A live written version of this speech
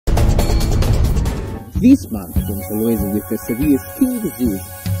This man from Solwezi with a severe skin disease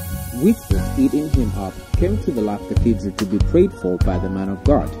which was eating him up came to the Life Cathedral to be prayed for by the man of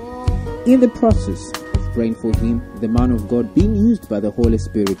God. In the process of praying for him, the man of God, being used by the Holy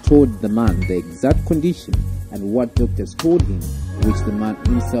Spirit, told the man the exact condition and what doctors told him, which the man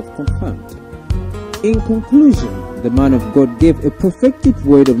himself confirmed. In conclusion, the man of God gave a prophetic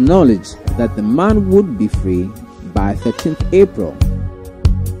word of knowledge that the man would be free by 13th April.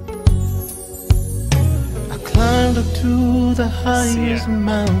 I climbed up to the highest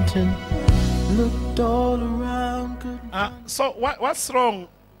mountain, looked all around. So what's wrong?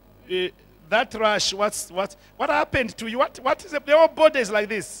 That rash, what happened to you? What is it? Their whole body is like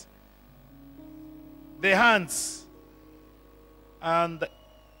this. The hands. And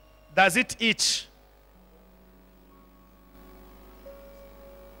does it itch?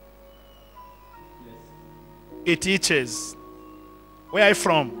 It itches. Where are you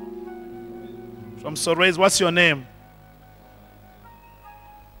from? From Solwezi. What's your name?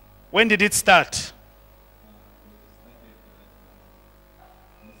 When did it start?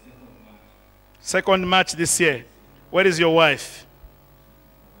 2nd March this year. Where is your wife?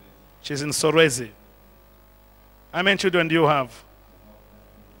 She's in Solwezi. How many children do you have?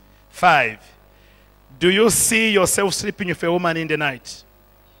 5. Do you see yourself sleeping with a woman in the night?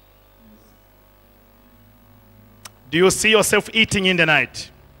 Do you see yourself eating in the night?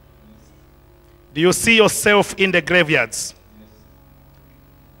 Do you see yourself in the graveyards?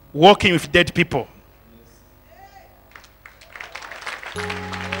 Walking with dead people?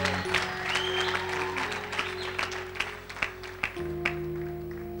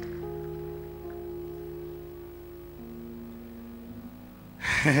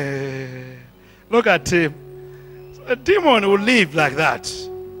 Look at him. A demon will live like that.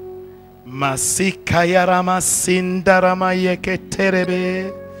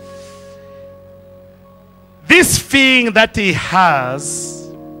 This thing that he has,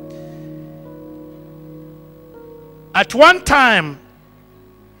 at one time,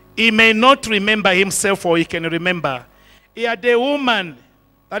 he may not remember himself, or he can remember. He had a woman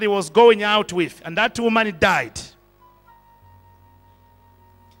that he was going out with, and that woman died.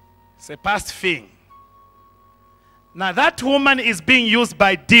 It's a past thing. Now that woman is being used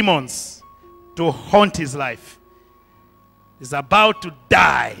by demons to haunt his life. He's about to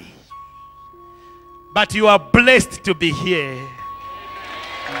die. But you are blessed to be here.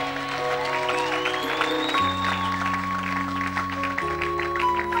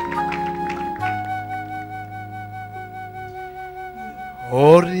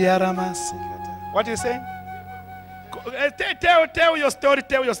 What are you saying? Tell your story,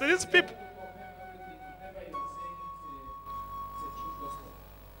 tell your story. These people.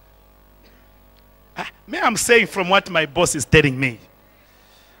 Me, I'm saying from what my boss is telling me.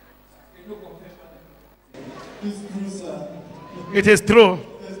 It is true.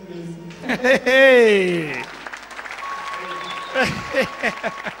 Hey.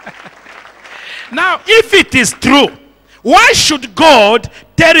 Now, if it is true, why should God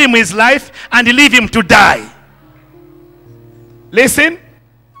tell him his life and leave him to die? Listen.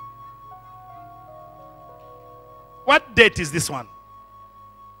 What date is this one?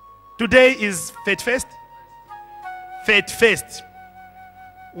 Today is Faith Fest. Faith Fest.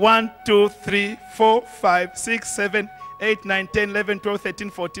 1, 2, 3, 4, 5, 6, 7, 8, 9, 10, 11, 12, 13,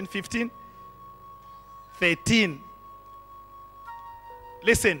 14, 15, 13.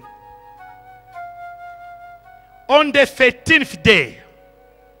 Listen. On the 13th day,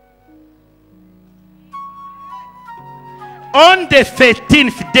 on the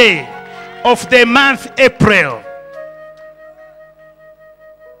 13th day of the month April,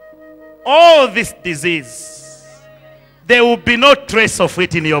 all this disease, there will be no trace of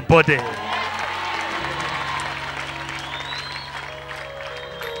it in your body.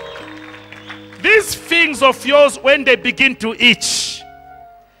 These things of yours, when they begin to itch,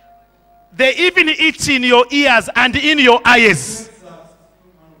 they even itch in your ears and in your eyes.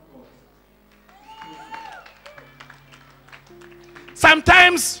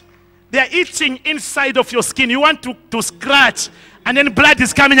 Sometimes they are itching inside of your skin. You want to scratch, and then blood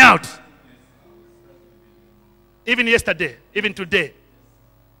is coming out. Even yesterday, even today.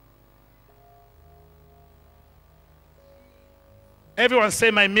 Everyone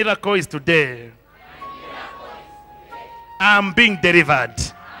say, my miracle is today. I'm being delivered.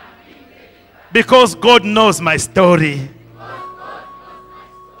 Because God knows my story.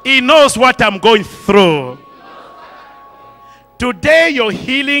 He knows what I'm going through. Today your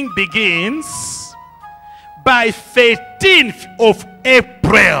healing begins by 13th of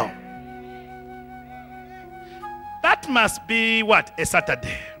April. That must be what? A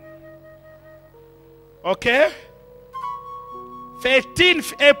Saturday. Okay?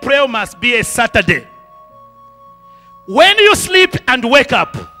 13th April must be a Saturday. When you sleep and wake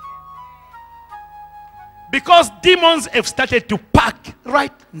up, because demons have started to pack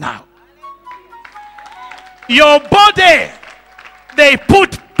right now. Your body, they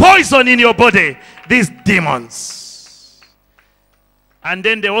put poison in your body, these demons. And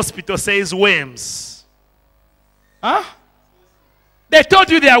then the hospital says worms. Huh? They told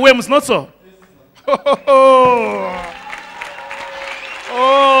you they are worms, not so?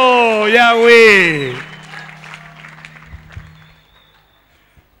 Oh, Yahweh.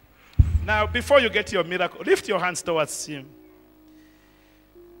 Now, before you get your miracle, lift your hands towards him.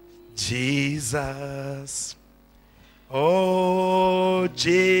 Jesus. Oh,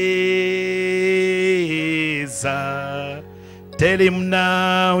 Jesus. Tell him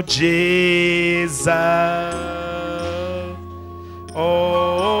now, Jesus.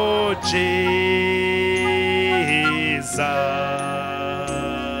 Oh, Jesus.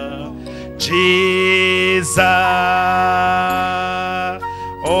 Jesus.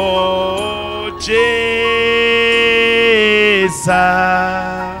 Oh, Jesus.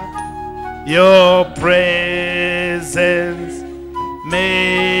 Your presence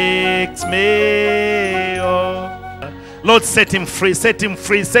makes me whole. Lord, set him free, set him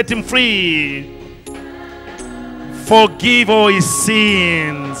free, set him free. Forgive all his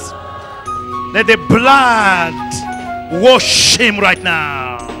sins. Let the blood wash him right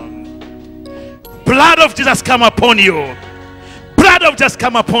now. Blood of Jesus come upon you. Blood of Jesus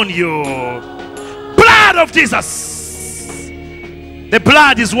come upon you. Blood of Jesus. The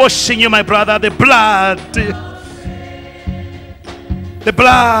blood is washing you, my brother. The blood. The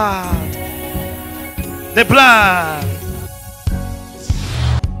blood. The blood.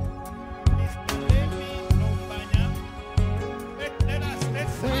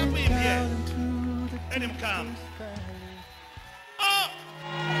 Let him come. Oh!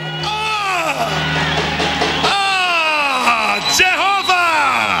 Oh! Oh!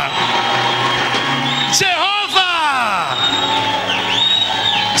 Jehovah! Jehovah!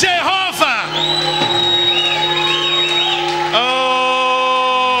 Jehovah!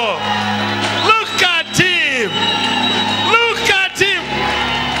 Oh! Look at him! Look at him!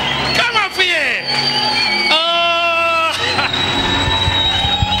 Come up here! Oh!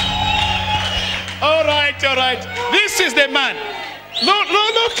 All right, all right. This is the man.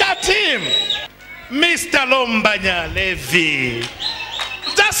 Look at him. Mr. Lombanya Levy.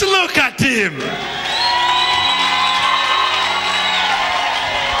 Just look at him.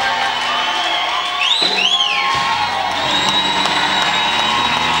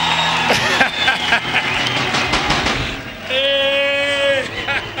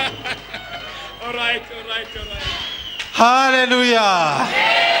 All right, all right, all right. Hallelujah.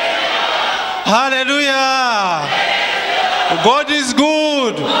 Hallelujah. God is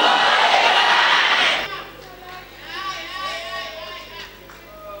good.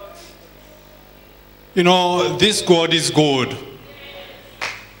 You know, this God is good.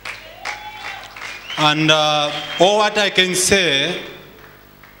 And all what I can say,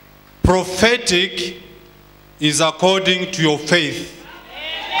 prophetic is according to your faith.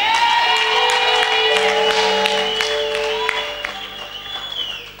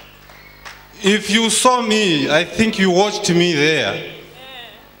 If you saw me, I think you watched me there.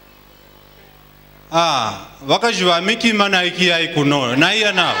 Wakajua miki mana iki aikuno. Na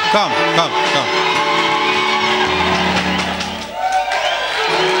here now. Come.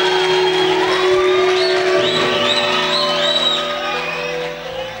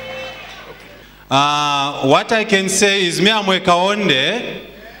 What I can say is me amwekaonde,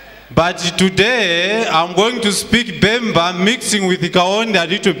 but today I'm going to speak Bemba mixing with the Kaonde a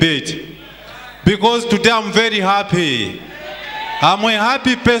little bit. Because today I'm very happy. I'm a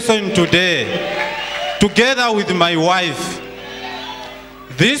happy person today. Together with my wife.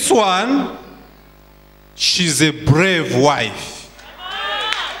 This one, she's a brave wife.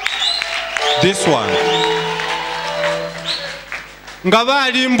 This one.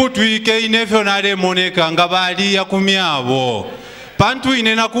 Ngabali mbutu ike inefyo nare moneka ngabali ya kumiabo. Pantu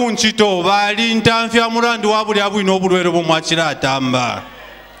inena kunchito bali ntamfya murandu wabuli abu inobulwero bomwachira atamba.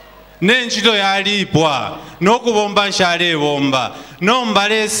 Nenchito yalipwa nokubomba nshale bomba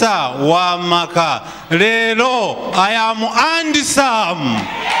nombalesa wamaka lelo I am handsome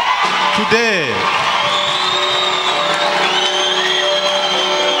today.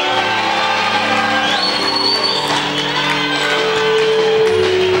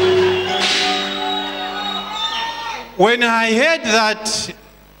 When I heard that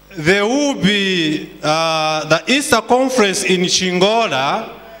there will be the Easter conference in Chingola,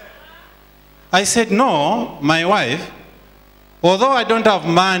 I said, no, my wife, although I don't have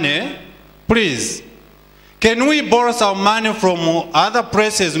money, please, can we borrow some money from other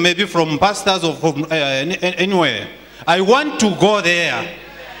places, maybe from pastors or from anywhere? I want to go there.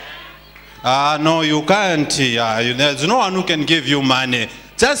 No, you can't. There's no one who can give you money.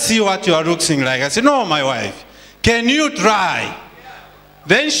 Just see what you are looking like. I said, no, my wife, can you try?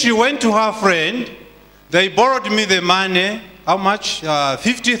 Then she went to her friend. They borrowed me the money. How much?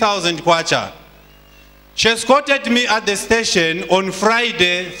 50,000 kwacha. She escorted me at the station on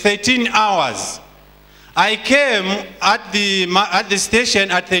Friday, 13 hours. I came at the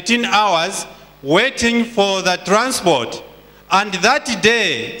station at 13 hours waiting for the transport. And that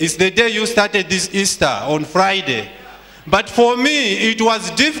day is the day you started this Easter, on Friday. But for me, it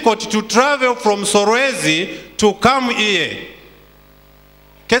was difficult to travel from Solwezi to come here.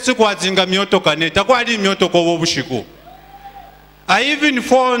 I even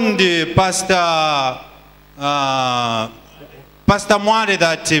phoned Pastor Mware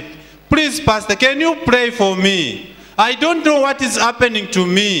that, please, Pastor, can you pray for me? I don't know what is happening to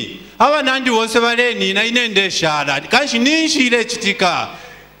me. Avanandi was valeni na inende shara. Kashi ninshile chitika.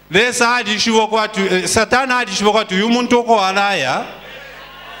 Lesa hadi shibokwa tu Satana hadi shibokwa tu yumuntu ko alaya.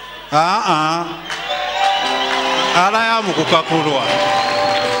 Alaya mukukakulwa.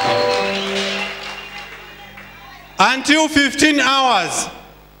 Until 15 hours.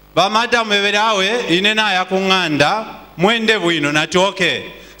 Ba madam weverawe inena ya kunganda mwende bwino natoke.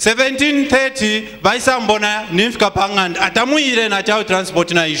 17:30 baisa mbona nifika panganda atamuire na chao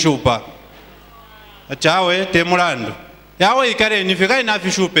transport na ishupa achawe temulando yawe ikare nifika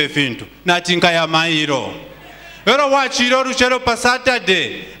inafishupe fintu na tinka ya mairo ero wachiro ruchero pa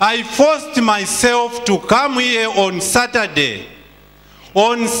Saturday. I forced myself to come here on Saturday.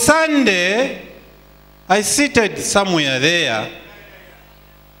 On Sunday I seated somewhere there.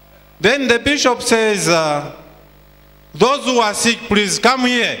 Then the bishop says, those who are sick, please come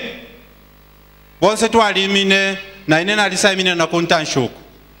here. Bonse tu alimine na inena alisamine na kuntanshuku.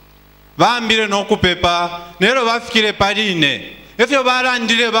 Vaambire no kupepa, nero vafikire parine. Efyo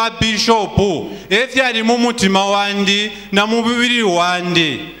barandire ba bishopu, efyo ali mumutima wandi na mubibiri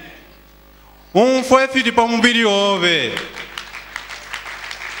wandi. Umfwe Filipo mubiri ove.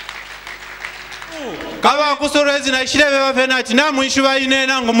 Kaba kusorezi na ishirebe bafenati na mwishuba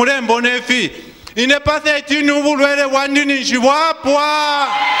inena ngo murembo nefi. Ine patheti nubulwele wandi nishibwapwa.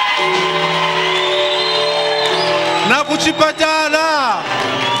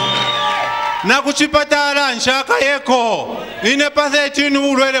 Na kuchipatala nshaka yeko. Ine patheti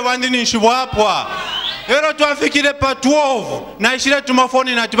nubulwele wandi nishibwapwa. Ero tuafikire pa 12 na ishire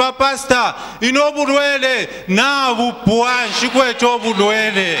tumafoni na tiba pasta inobulwele na bupwa nshikwecho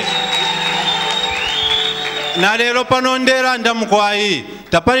bulwele. Na lero panondera ndamkwai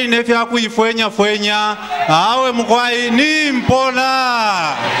tapali nefi akuifwenya awe mkwai ni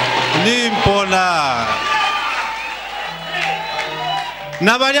mpola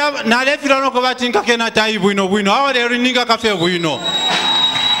na lefirano ko batinka kena tai bwino awe lero ninga kafe bwino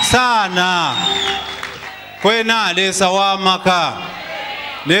sana kwena lesa wa maka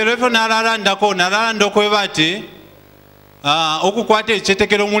lero fo nararanda ko nararando ko bati okukwate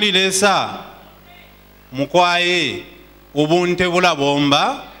chetekero muli lesa mukwai ubunte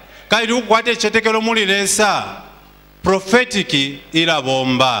bulabomba kairi ukwate chetekero muli lesa prophetic ila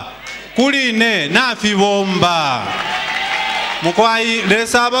bomba kuline nafi bomba mukwai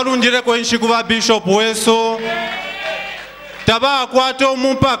lesa abalunjire kwenshi kuba bishop weso taba kwato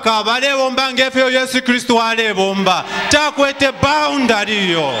mumpaka bale bomba ngefyo Yesu Kristo wale bomba takwete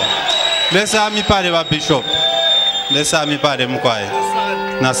boundary yo lesa mipale ba bishop lesa mipale mukwai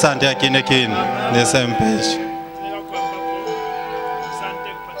na sante akine kine lesa mpeshi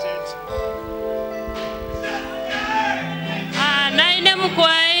naine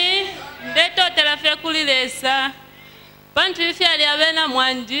mukwai ndeto telafe kulilesa pantu ifi aliabena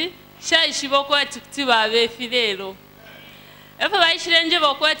mwandi shaishiboko ati babefi lero efa baishirenje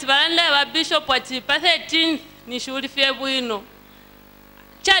boko ati balanda ba bishop ati pa 13 ni shuli fye bwino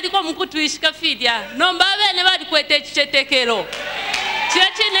chali ko mukutu ishika fidya nomba bene bali kwete chichetekero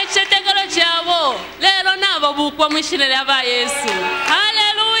chine chichetekero chabo lero nabo bukwa mwishine aba Yesu.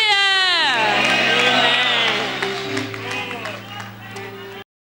 Hallelujah.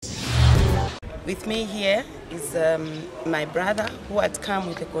 With me here is my brother who had come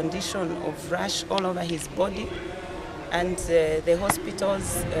with a condition of rash all over his body, and the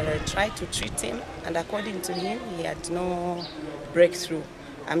hospitals tried to treat him, and according to him, he had no breakthrough.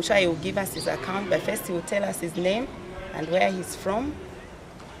 I'm sure he will give us his account, but first he will tell us his name and where he's from.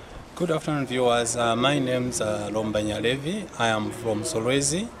 Good afternoon, viewers. My name's Lombanya Levy. I am from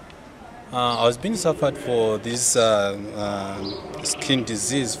Solwezi. I was being suffered for this skin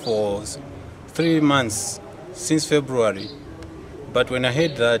disease for 3 months since February. But when I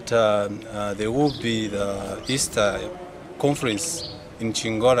heard that there will be the Easter conference in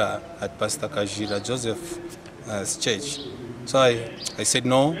Chingora at Pastor Kazhila Joseph's church, so I said,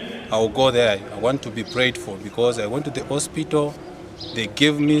 no, I will go there. I want to be prayed for, because I went to the hospital. They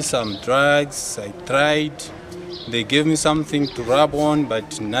gave me some drugs. I tried. They gave me something to rub on,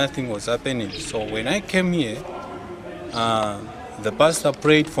 but nothing was happening. So when I came here, the pastor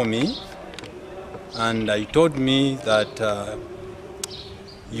prayed for me, and he told me that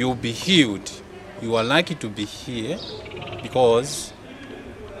you'll be healed. You are lucky to be here, because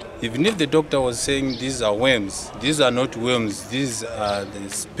even if the doctor was saying these are worms, these are not worms, these are the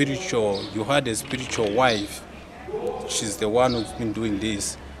spiritual, you had a spiritual wife. She's the one who's been doing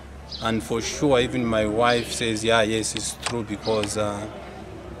this. And for sure, even my wife says, yeah, yes, it's true, because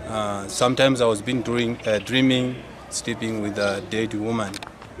sometimes I was been dreaming, sleeping with a dead woman.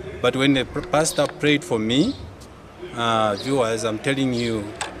 But when the pastor prayed for me, viewers, I'm telling you,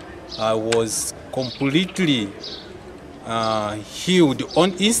 I was completely healed.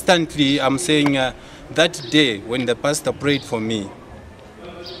 Instantly, I'm saying that day when the pastor prayed for me,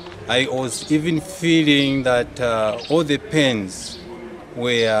 I was even feeling that all the pains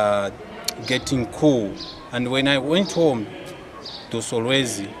were getting cool. And when I went home to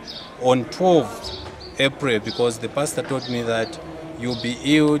Solwezi on 12th April, because the pastor told me that you'll be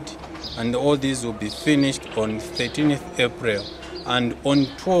healed and all this will be finished on 13th April. And on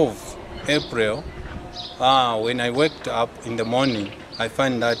 12th April, when I waked up in the morning, I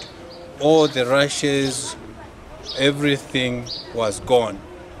found that all the rashes, everything was gone.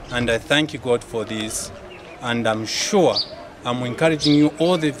 And I thank God for this. And I'm sure, I'm encouraging you,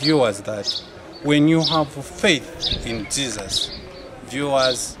 all the viewers, that when you have faith in Jesus,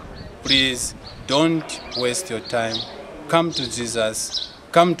 viewers, please don't waste your time. Come to Jesus.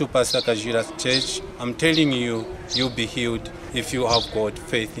 Come to Pastor Kazhila's church. I'm telling you, you'll be healed if you have got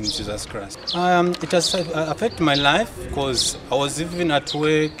faith in Jesus Christ. It has affected my life, because I was even at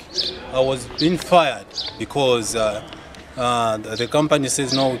work. I was being fired because the company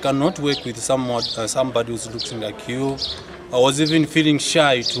says, no, we cannot work with somebody who's looking like you. I was even feeling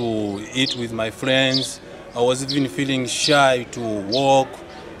shy to eat with my friends. I was even feeling shy to walk.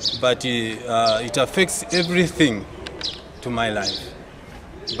 But it affects everything to my life.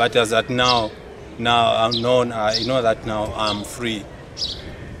 But as at now I'm known, I know that now I'm free.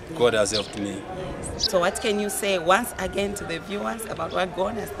 God has helped me. So what can you say once again to the viewers about what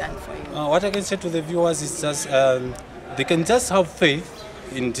God has done for you? What I can say to the viewers is just they can just have faith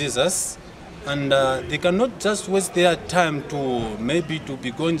in Jesus, and they cannot just waste their time to maybe to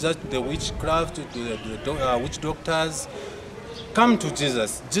be going just to the witchcraft, to the witch doctors. Come to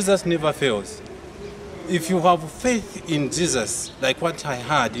Jesus. Jesus never fails. If you have faith in Jesus, like what I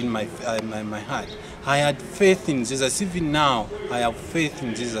had in my heart, I had faith in Jesus. Even now, I have faith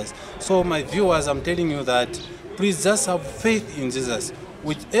in Jesus. So my viewers, I'm telling you that please just have faith in Jesus.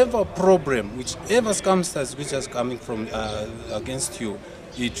 Whichever problem, whichever circumstance which is coming from against you,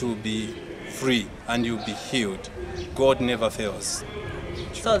 it will be free and you'll be healed. God never fails.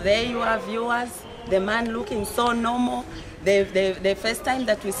 So there you are, viewers. The man looking so normal. The first time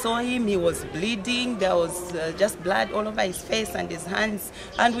that we saw him, he was bleeding. There was just blood all over his face and his hands,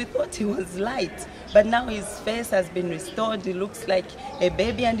 and we thought he was light. But now his face has been restored. He looks like a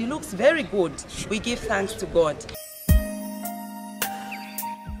baby, and he looks very good. We give thanks to God.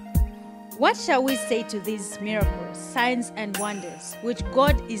 What shall we say to these miracles, signs and wonders, which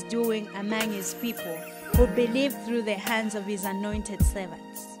God is doing among his people who believe through the hands of his anointed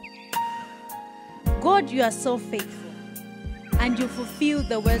servants? God, you are so faithful, and you fulfill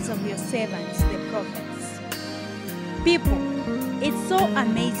the words of your servants, the prophets. People, it's so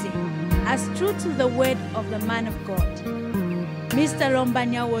amazing, as true to the word of the man of God. Mr.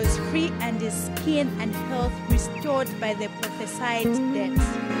 Lombanya was free and his skin and health restored by the prophesied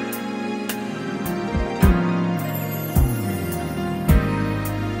death.